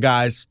cover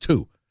guys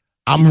too.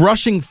 I'm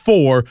rushing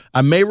 4.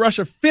 I may rush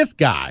a 5th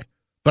guy,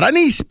 but I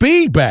need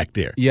speed back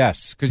there.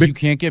 Yes, because you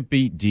can't get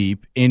beat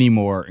deep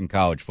anymore in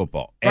college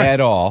football at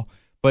all.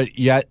 But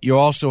yet you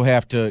also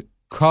have to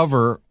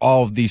cover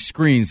all of these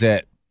screens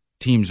that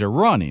teams are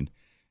running.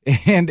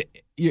 And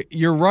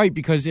you're right,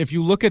 because if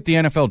you look at the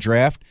NFL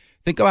draft,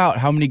 think about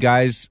how many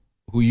guys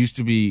who used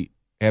to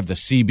have the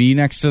CB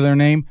next to their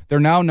name, they're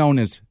now known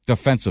as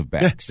defensive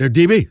backs. Yeah,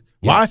 they're DB.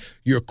 Yes. Why?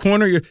 You're a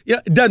corner.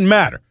 It doesn't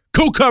matter.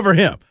 Cover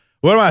him.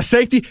 What about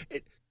safety?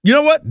 You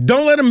know what?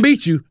 Don't let him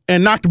beat you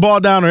and knock the ball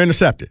down or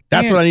intercept it.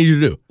 That's what I need you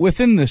to do.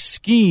 Within the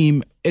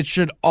scheme, it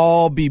should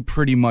all be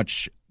pretty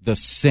much the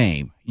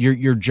same.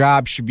 Your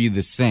job should be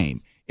the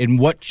same. And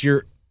what's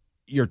your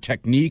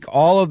technique,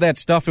 all of that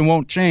stuff, it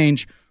won't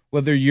change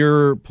whether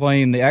you're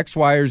playing the X,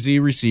 Y, or Z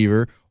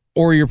receiver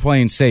or you're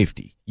playing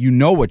safety. You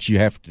know what you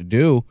have to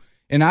do.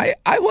 And I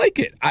like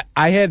it.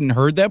 I hadn't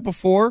heard that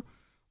before,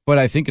 but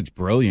I think it's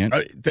brilliant.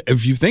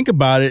 If you think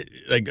about it,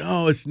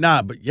 it's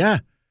not, but yeah.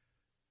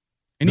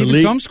 And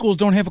even some schools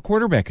don't have a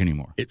quarterback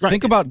anymore. Right.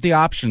 Think about the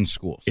option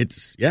schools.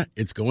 It's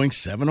going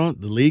 7-on.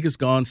 The league has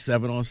gone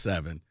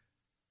 7-on-7,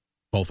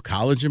 both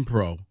college and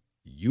pro.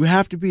 You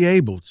have to be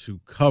able to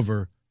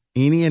cover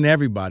any and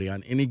everybody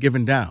on any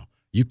given down.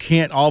 You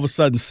can't all of a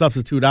sudden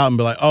substitute out and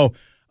be like,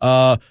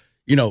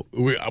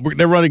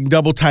 they're running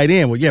double tight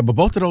end. Well, yeah, but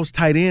both of those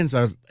tight ends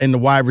are in the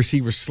wide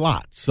receiver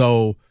slot.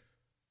 So,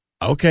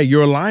 okay,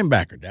 you're a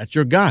linebacker. That's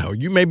your guy. Or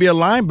you may be a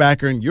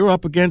linebacker and you're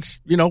up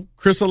against,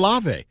 Chris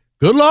Olave.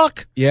 Good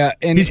luck. Yeah,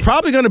 and he's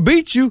probably going to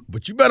beat you,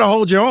 but you better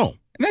hold your own.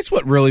 And that's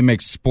what really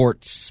makes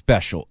sports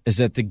special, is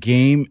that the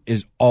game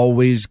is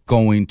always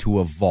going to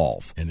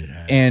evolve. And it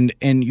has.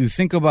 And you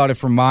think about it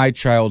from my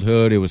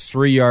childhood, it was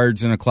 3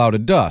 yards in a cloud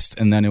of dust,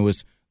 and then it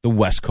was the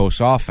West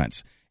Coast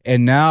offense.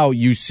 And now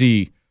you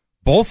see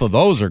both of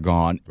those are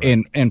gone,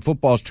 right. and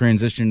football's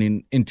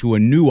transitioning into a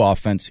new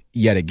offense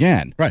yet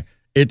again. Right.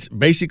 It's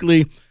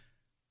basically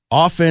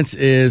offense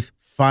is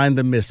find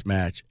the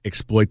mismatch,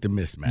 exploit the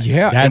mismatch.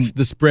 Yeah, that's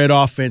the spread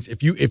offense.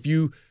 If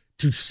you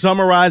to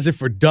summarize it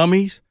for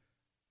dummies,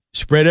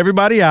 spread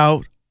everybody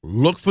out,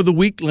 look for the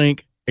weak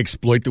link,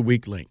 exploit the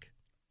weak link.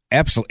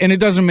 Absolutely. And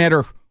it doesn't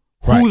matter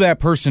who that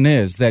person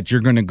is that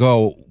you're going to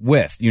go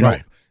with.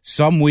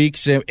 Some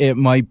weeks it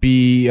might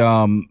be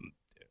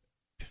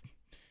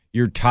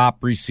your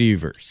top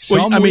receiver.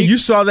 You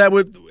saw that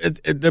with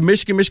the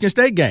Michigan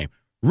State game.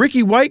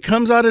 Ricky White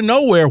comes out of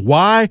nowhere.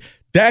 Why?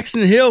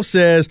 Daxton Hill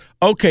says,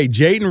 okay,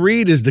 Jaden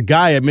Reed is the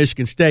guy at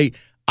Michigan State.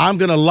 I'm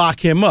going to lock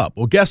him up.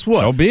 Well, guess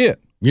what? So be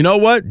it. You know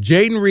what?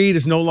 Jaden Reed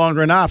is no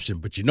longer an option.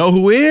 But you know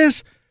who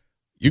is?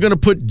 You're going to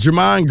put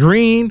Jamon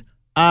Green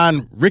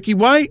on Ricky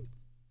White?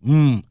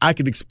 I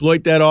could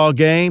exploit that all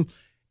game.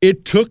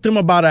 It took them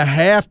about a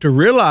half to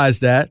realize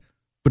that,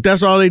 but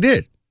that's all they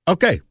did.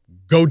 Okay,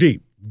 go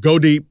deep, go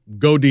deep,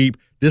 go deep.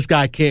 This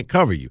guy can't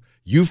cover you.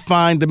 You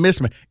find the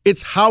mismatch.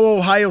 It's how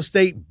Ohio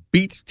State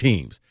beats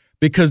teams.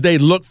 Because they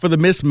look for the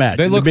mismatch.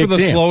 They look for the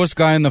slowest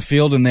guy in the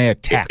field and they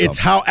attack him. It's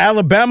how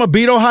Alabama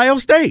beat Ohio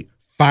State.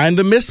 Find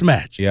the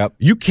mismatch. Yep.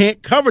 You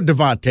can't cover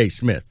Devontae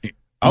Smith.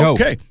 No.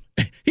 Okay.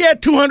 He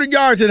had 200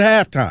 yards at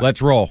halftime.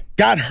 Let's roll.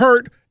 Got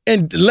hurt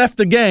and left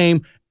the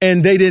game,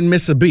 and they didn't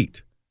miss a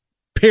beat.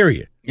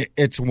 period.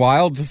 It's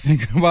wild to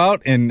think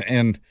about,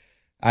 and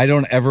I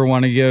don't ever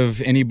want to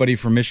give anybody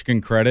from Michigan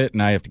credit,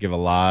 and I have to give a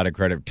lot of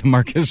credit to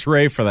Marcus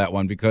Ray for that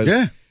one because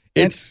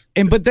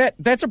but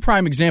that's a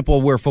prime example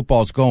of where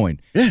football's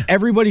going. Yeah.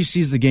 Everybody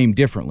sees the game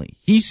differently.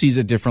 He sees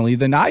it differently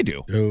than I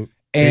do. Dude,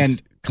 and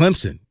it's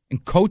Clemson.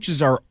 And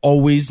coaches are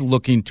always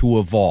looking to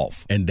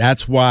evolve. And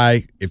that's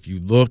why if you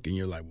look and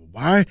you're like,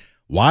 well,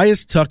 why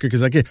is Tucker?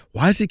 Because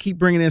why does he keep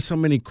bringing in so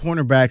many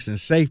cornerbacks and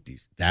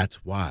safeties? That's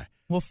why.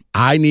 Well,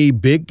 I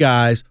need big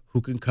guys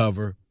who can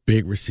cover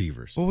big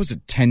receivers. What was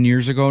it, 10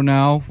 years ago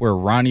now, where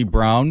Ronnie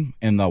Brown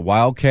and the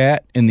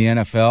Wildcat in the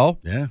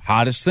NFL,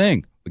 hottest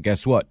thing. But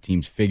guess what?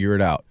 Teams figure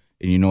it out.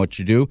 And you know what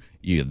you do?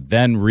 You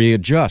then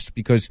readjust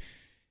because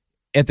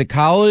at the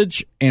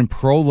college and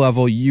pro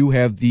level, you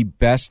have the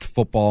best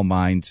football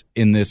minds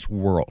in this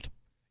world.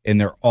 And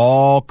they're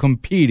all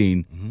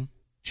competing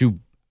to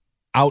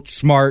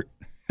outsmart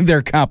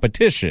their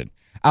competition,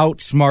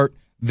 outsmart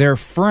their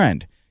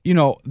friend. You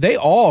know, they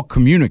all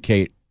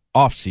communicate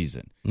off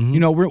season.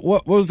 You know,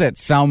 what was that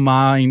sound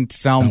mind,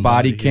 sound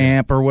body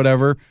camp or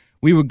whatever?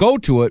 We would go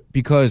to it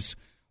because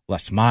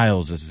Les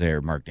Miles is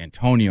there, Mark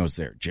D'Antonio's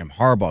there, Jim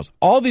Harbaugh's.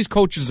 All these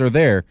coaches are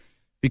there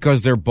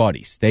because they're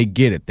buddies. They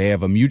get it. They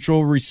have a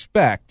mutual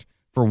respect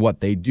for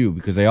what they do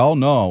because they all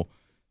know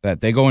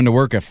that they go into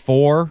work at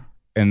 4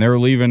 and they're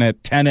leaving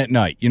at 10 at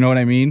night. You know what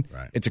I mean?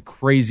 Right. It's a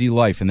crazy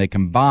life, and they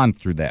can bond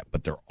through that,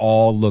 but they're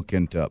all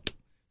looking to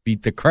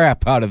beat the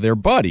crap out of their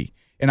buddy,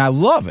 and I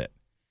love it.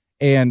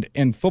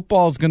 And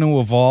football is going to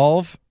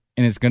evolve,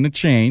 and it's going to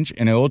change,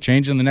 and it will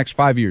change in the next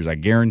 5 years, I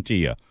guarantee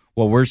you.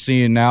 What we're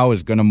seeing now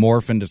is going to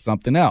morph into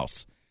something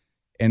else.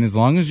 And as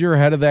long as you're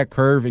ahead of that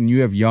curve and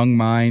you have young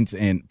minds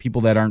and people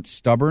that aren't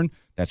stubborn,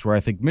 that's where I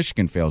think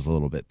Michigan fails a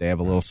little bit. They have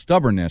a little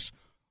stubbornness.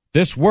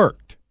 This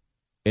worked.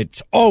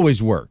 It's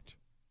always worked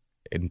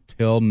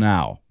until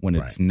now when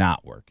it's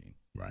not working.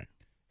 Right.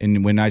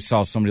 And when I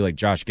saw somebody like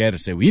Josh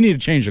Gaddis say, we need to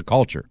change the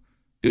culture.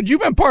 Dude,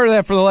 you've been part of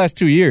that for the last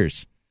 2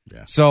 years.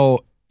 Yeah.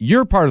 So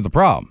you're part of the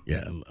problem.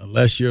 Yeah,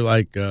 unless you're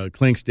like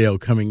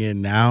Clinksdale coming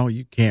in now,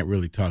 you can't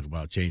really talk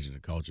about changing the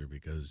culture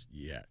because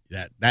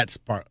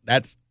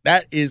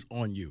that is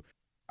on you.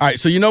 All right,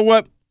 so you know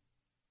what?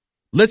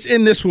 Let's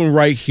end this one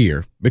right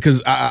here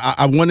because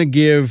I want to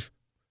give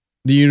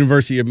the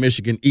University of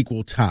Michigan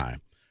equal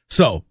time.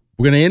 So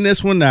we're going to end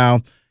this one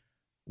now.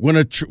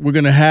 We're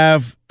gonna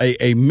have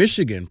a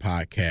Michigan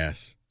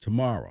podcast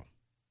tomorrow,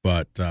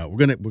 but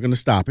we're gonna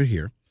stop it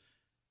here.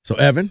 So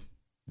Evan,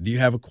 do you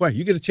have a question?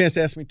 You get a chance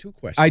to ask me 2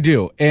 questions. I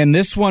do, and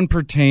this one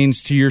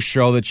pertains to your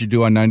show that you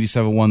do on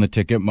 97.1 The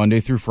Ticket,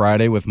 Monday through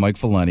Friday with Mike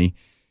Faleni.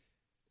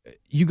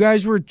 You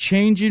guys were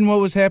changing what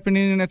was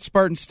happening at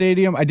Spartan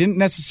Stadium. I didn't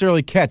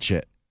necessarily catch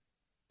it,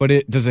 but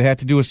does it have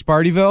to do with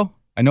Spartyville?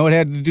 I know it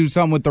had to do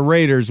something with the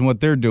Raiders and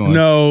what they're doing.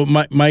 No,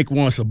 Mike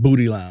wants a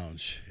booty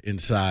lounge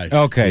inside.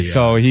 Okay,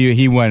 so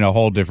he went a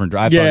whole different.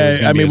 I thought it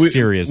was going to be a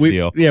serious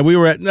deal. Yeah, we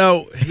were at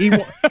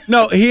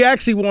he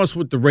actually wants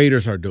what the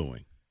Raiders are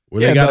doing.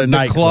 Where they got a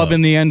nightclub club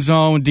in the end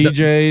zone,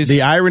 DJs.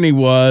 The irony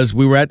was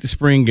we were at the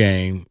spring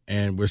game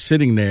and we're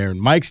sitting there and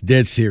Mike's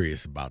dead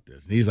serious about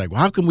this. And he's like, well,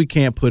 how come we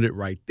can't put it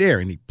right there?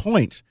 And he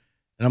points.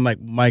 And I'm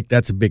like, Mike,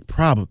 that's a big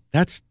problem.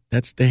 That's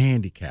the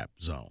handicap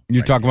zone.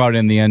 You're talking about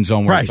in the end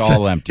zone where it's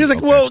all empty. He's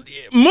like, well,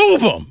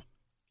 move them.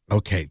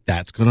 Okay,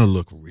 that's going to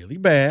look really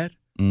bad.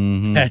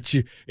 Mm-hmm.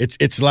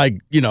 It's like,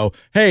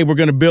 hey, we're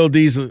going to build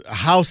these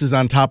houses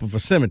on top of a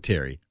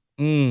cemetery.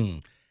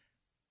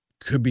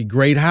 Could be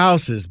great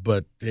houses,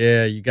 but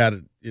you got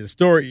the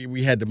story.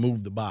 We had to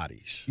move the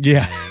bodies.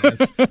 Yeah,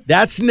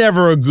 that's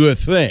never a good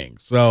thing.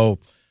 So,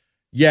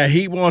 yeah,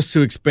 he wants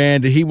to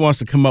expand it. He wants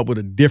to come up with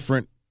a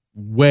different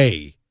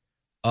way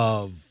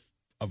of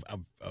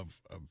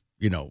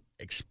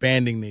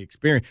expanding the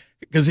experience.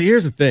 Because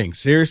here's the thing,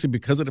 seriously,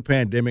 because of the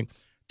pandemic,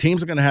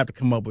 teams are going to have to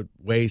come up with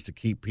ways to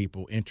keep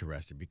people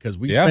interested because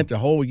we spent the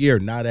whole year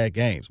not at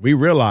games. We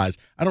realized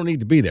I don't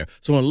need to be there.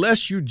 So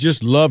unless you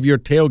just love your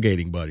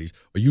tailgating buddies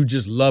or you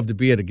just love to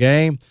be at a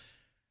game,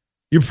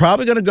 you're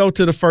probably going to go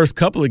to the first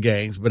couple of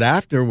games. But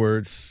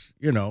afterwards,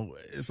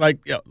 it's like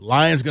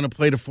Lions going to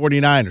play the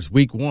 49ers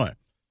week 1.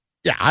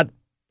 Yeah,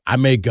 I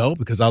may go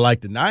because I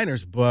like the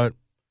Niners, but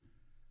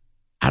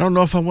I don't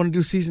know if I want to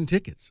do season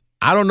tickets.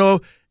 I don't know.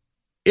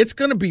 It's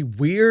going to be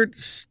weird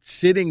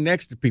sitting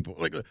next to people.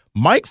 Like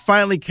Mike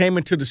finally came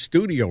into the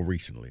studio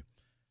recently.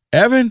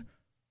 Evan,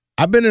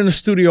 I've been in the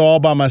studio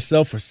all by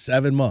myself for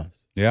 7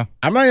 months. Yeah.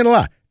 I'm not going to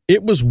lie.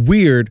 It was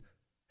weird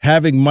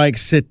having Mike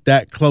sit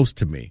that close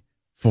to me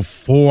for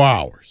 4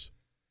 hours.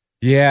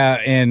 Yeah,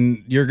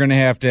 and you're going to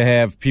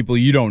have people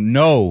you don't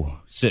know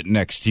sitting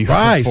next to you for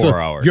 4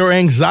 hours. Your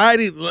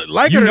anxiety,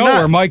 like you it or know not,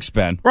 where Mike's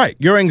been. Right.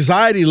 Your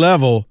anxiety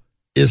level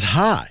is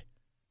high.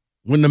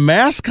 When the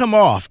masks come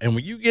off and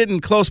when you get in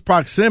close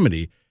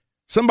proximity,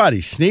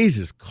 somebody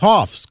sneezes,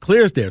 coughs,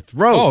 clears their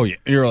throat. Oh,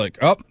 you're like,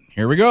 oh,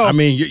 here we go. I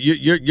mean,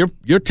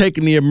 you're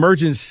taking the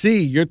emergency.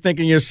 You're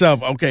thinking to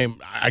yourself, okay,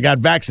 I got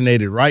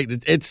vaccinated, right?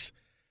 It's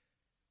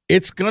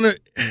gonna.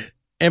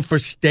 And for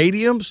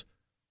stadiums,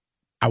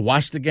 I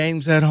watch the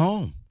games at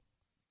home.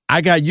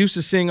 I got used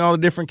to seeing all the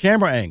different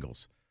camera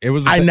angles.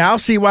 I now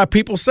see why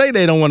people say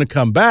they don't want to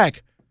come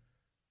back.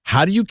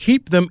 How do you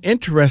keep them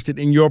interested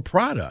in your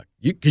product?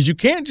 Because you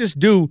can't just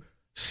do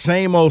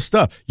same old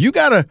stuff. You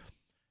gotta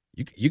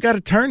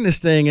turn this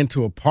thing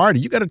into a party.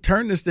 You gotta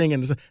turn this thing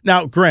into.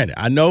 Now, granted,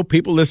 I know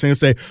people listening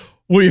say,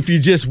 "Well, if you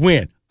just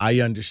win," I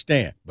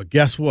understand. But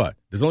guess what?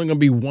 There's only gonna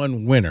be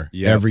one winner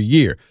every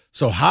year.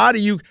 So how do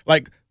you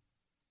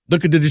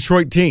look at the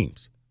Detroit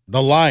teams,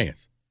 the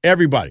Lions,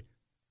 everybody?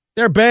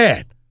 They're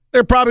bad.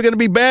 They're probably gonna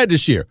be bad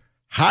this year.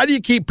 How do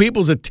you keep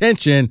people's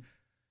attention?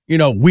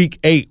 Week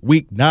 8,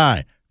 week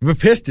 9, the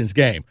Pistons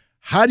game.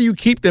 How do you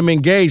keep them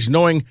engaged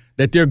knowing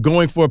that they're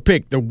going for a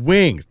pick? The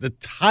Wings, the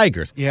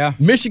Tigers,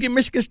 Michigan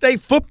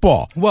State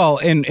football. Well,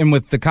 and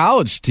with the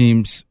college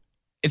teams,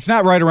 it's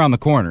not right around the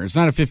corner. It's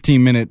not a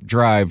 15-minute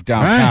drive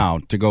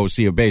downtown to go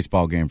see a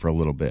baseball game for a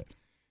little bit.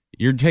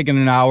 You're taking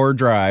an hour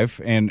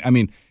drive, and,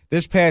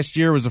 this past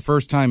year was the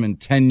first time in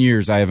 10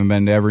 years I haven't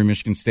been to every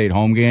Michigan State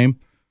home game.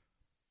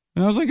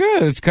 And I was like,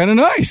 it's kind of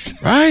nice.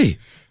 Right.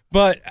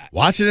 But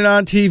watching it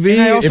on TV.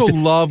 And I also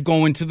love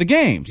going to the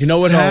games. You know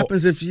what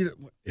happens if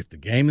the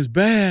game is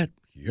bad?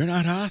 You're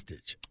not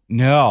hostage.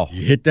 No.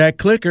 You hit that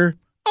clicker.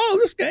 Oh,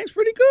 this game's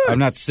pretty good. I'm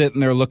not sitting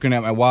there looking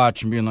at my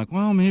watch and being like,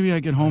 well, maybe I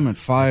get home at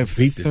 5:30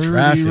 beat the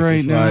traffic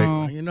right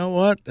now. You know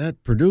what?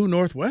 That Purdue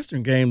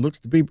Northwestern game looks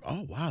to be,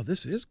 oh, wow,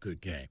 this is a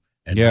good game.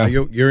 And now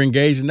you're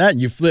engaged in that,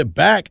 and you flip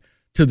back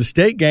to the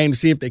state game to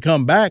see if they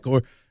come back,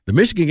 or the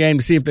Michigan game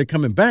to see if they're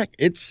coming back.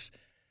 It's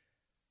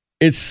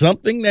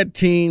something that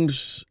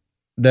teams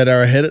that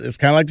are ahead of, it's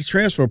kind of like the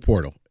transfer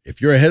portal.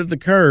 If you're ahead of the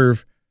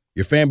curve,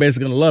 your fan base is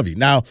going to love you.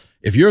 Now,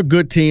 if you're a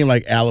good team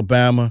like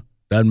Alabama,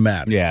 doesn't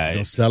matter. Yeah.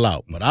 They'll sell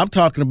out. But I'm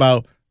talking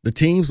about the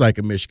teams like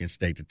a Michigan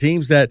State, the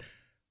teams that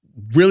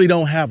really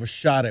don't have a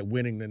shot at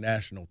winning the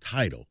national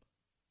title.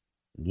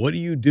 What do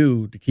you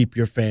do to keep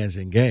your fans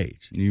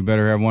engaged? You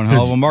better have one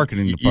hell of a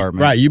marketing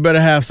department. Right. You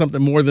better have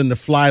something more than the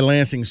Fly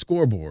Lansing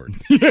scoreboard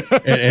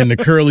and the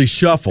curly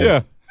shuffle.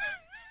 Yeah.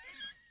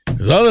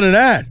 Because other than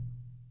that,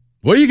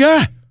 what do you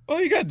got?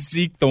 Well, you got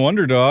Zeke the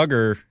Wonder Dog,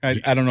 or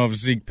I don't know if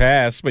Zeke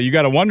passed, but you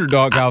got a Wonder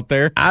Dog out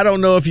there. I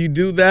don't know if you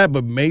do that,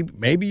 but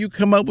maybe you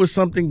come up with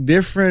something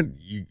different.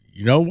 You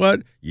know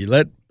what? You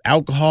let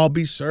alcohol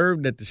be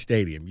served at the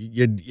stadium.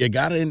 You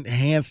got to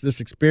enhance this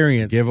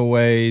experience.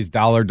 Giveaways,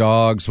 dollar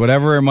dogs,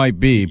 whatever it might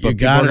be, but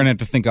people are going to have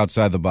to think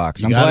outside the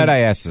box. I'm glad I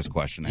asked this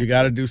question. You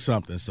got to do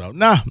something. So,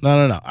 no.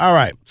 All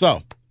right.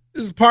 So,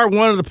 this is part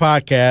 1 of the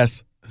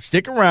podcast.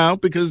 Stick around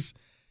because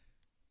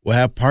we'll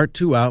have part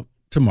 2 out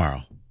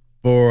tomorrow.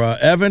 For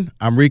Evan,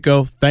 I'm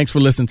Rico. Thanks for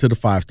listening to the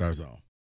 5 Star Zone.